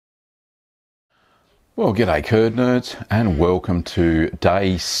Well, g'day curd nerds and welcome to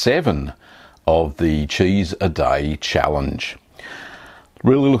day 7 of the Cheese a Day challenge.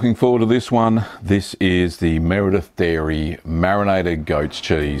 Really looking forward to this one. This is the Meredith Dairy marinated goat's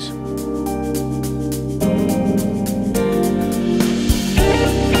cheese.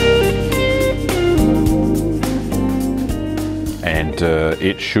 And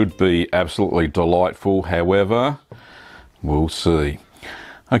it should be absolutely delightful, however, we'll see.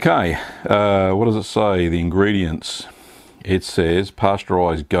 Okay, what does it say? The ingredients. It says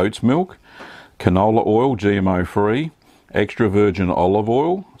pasteurised goat's milk, canola oil, GMO free, extra virgin olive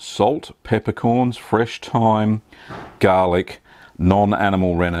oil, salt, peppercorns, fresh thyme, garlic,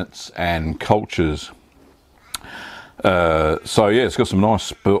 non-animal rennets and cultures. So yeah, it's got some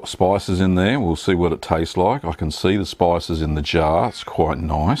nice spices in there. We'll see what it tastes like. I can see the spices in the jar. It's quite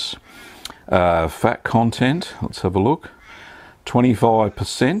nice. Fat content, let's have a look.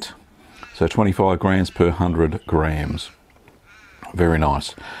 25%, so 25 grams per 100 grams. Very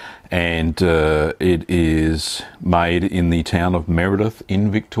nice. And it is made in the town of Meredith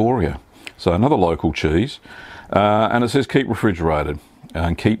in Victoria. So another local cheese. And it says keep refrigerated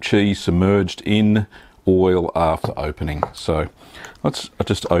and keep cheese submerged in oil after opening. So let's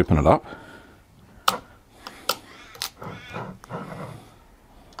just open it up.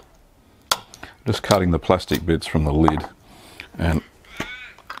 Just cutting the plastic bits from the lid. And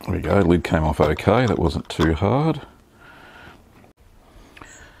there we go, lid came off okay, that wasn't too hard.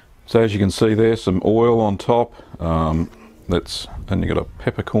 So as you can see there, some oil on top, and you've got a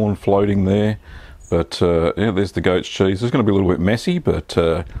peppercorn floating there. But yeah, there's the goat's cheese. It's going to be a little bit messy, but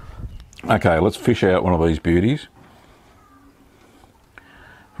okay, let's fish out one of these beauties.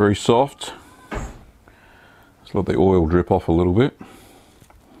 Very soft. Just let the oil drip off a little bit.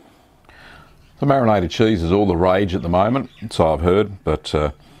 The marinated cheese is all the rage at the moment, so I've heard, but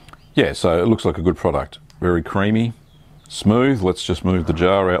yeah, so it looks like a good product. Very creamy, smooth. Let's just move the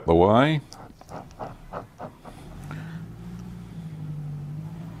jar out the way. Let's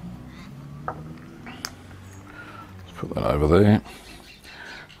put that over there.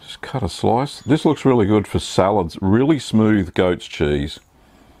 Just cut a slice. This looks really good for salads. Really smooth goat's cheese.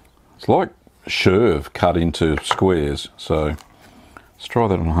 It's like cherv cut into squares, so let's try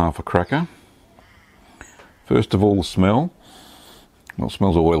that on half a cracker. First of all, the smell. Well, it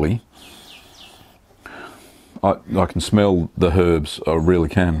smells oily. I can smell the herbs, I really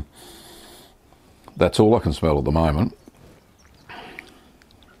can. That's all I can smell at the moment.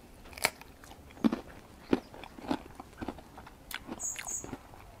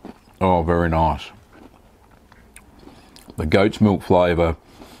 Oh, very nice. The goat's milk flavour,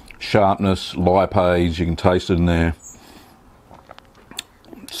 sharpness, lipase, you can taste it in there.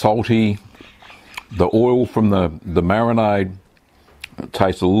 Salty. The oil from the marinade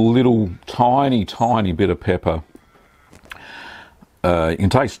tastes a little tiny bit of pepper. You can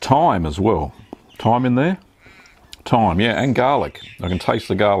taste thyme as well. Thyme in there? Thyme, yeah, and garlic. I can taste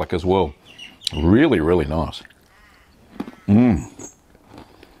the garlic as well. Really, really nice. If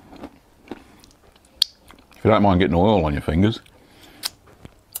you don't mind getting oil on your fingers.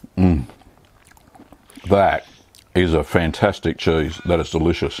 That is a fantastic cheese. That is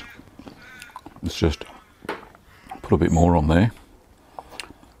delicious. Let's just put a bit more on there.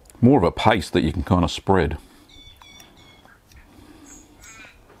 More of a paste that you can kind of spread.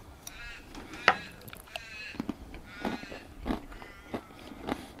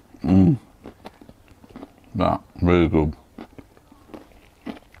 Nah, really good.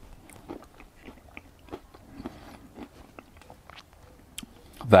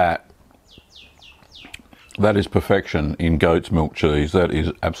 That is perfection in goat's milk cheese. That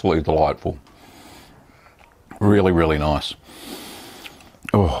is absolutely delightful. Really, really nice.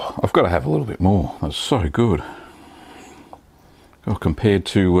 Oh, I've got to have a little bit more. That's so good. Oh, compared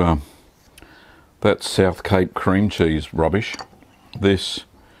to that South Cape cream cheese rubbish, this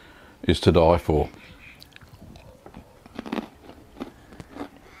is to die for.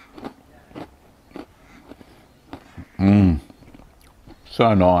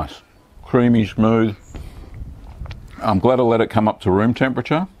 So nice. Creamy, smooth. I'm glad I let it come up to room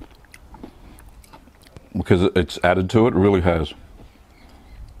temperature, because it's added to it, really has.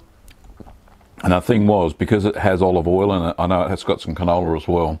 And the thing was, because it has olive oil in it, I know it's got some canola as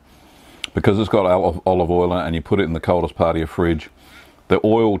well, because it's got olive oil in it and you put it in the coldest part of your fridge, the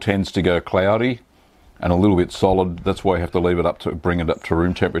oil tends to go cloudy and a little bit solid. That's why you have to leave it up to, bring it up to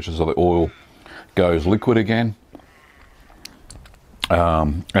room temperature so the oil goes liquid again.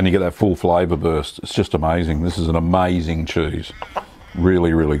 And you get that full flavour burst. It's just amazing. This is an amazing cheese.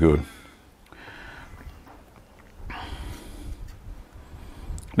 Really, really good.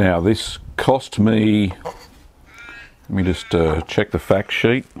 Now this cost me, let me just check the fact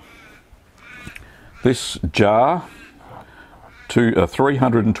sheet. This jar,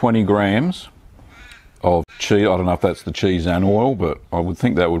 320 grams of cheese. I don't know if that's the cheese and oil, but I would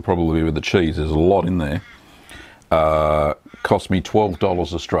think that would probably be with the cheese. There's a lot in there. Cost me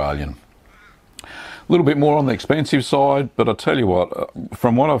 $12 Australian. A little bit more on the expensive side, but I tell you what,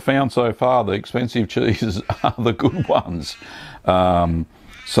 from what I've found so far, the expensive cheeses are the good ones.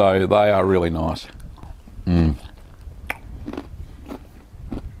 So they are really nice.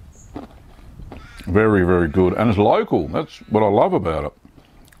 Very, very good. And it's local. That's what I love about it.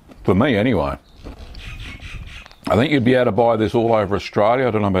 For me, anyway. I think you'd be able to buy this all over Australia.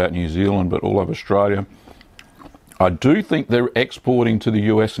 I don't know about New Zealand, but all over Australia. I do think they're exporting to the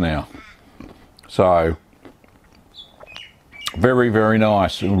US now. So, very, very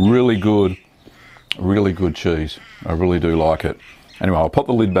nice. Really good cheese. I really do like it. Anyway, I'll pop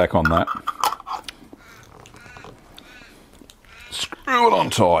the lid back on that. Screw it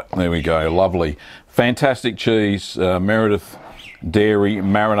on tight. There we go. Lovely. Fantastic cheese. Meredith Dairy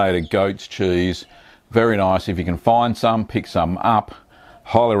Marinated Goat's cheese. Very nice. If you can find some, pick some up.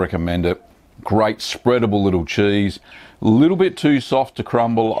 Highly recommend it. Great spreadable little cheese. A little bit too soft to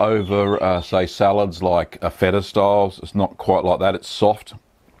crumble over, say, salads like a feta styles. It's not quite like that. It's soft.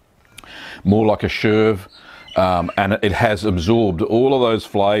 More like a sherbet. And it has absorbed all of those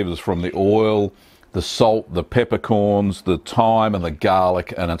flavours from the oil, the salt, the peppercorns, the thyme and the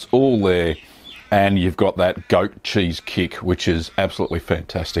garlic, and it's all there. And you've got that goat cheese kick, which is absolutely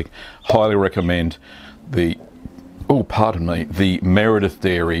fantastic. Highly recommend the, oh, pardon me, the Meredith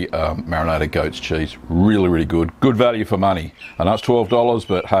Dairy Marinated Goat's cheese. Really, really good. Good value for money. I know it's $12,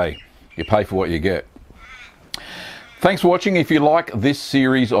 but hey, you pay for what you get. Thanks for watching. If you like this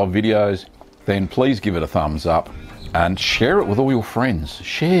series of videos, then please give it a thumbs up and share it with all your friends.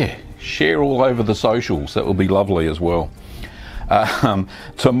 Share all over the socials. That will be lovely as well.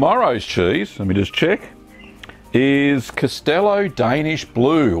 Tomorrow's cheese, let me just check, is Castello Danish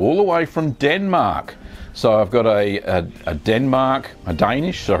Blue, all the way from Denmark. So I've got a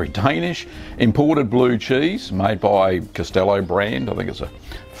Danish imported blue cheese made by Castello brand. I think it's a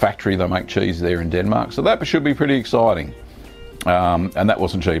factory that make cheese there in Denmark. So that should be pretty exciting. And that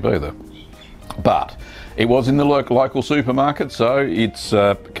wasn't cheap either. But it was in the local supermarket, so it's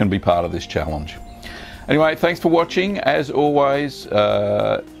can be part of this challenge. Anyway, thanks for watching. As always,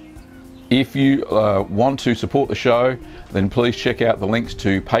 if you want to support the show, then please check out the links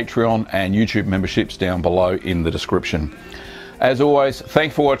to Patreon and YouTube memberships down below in the description. As always,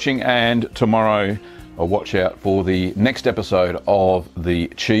 thanks for watching, and tomorrow watch out for the next episode of the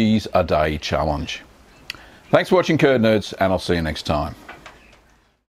Cheese a Day Challenge. Thanks for watching, Curd Nerds, and I'll see you next time.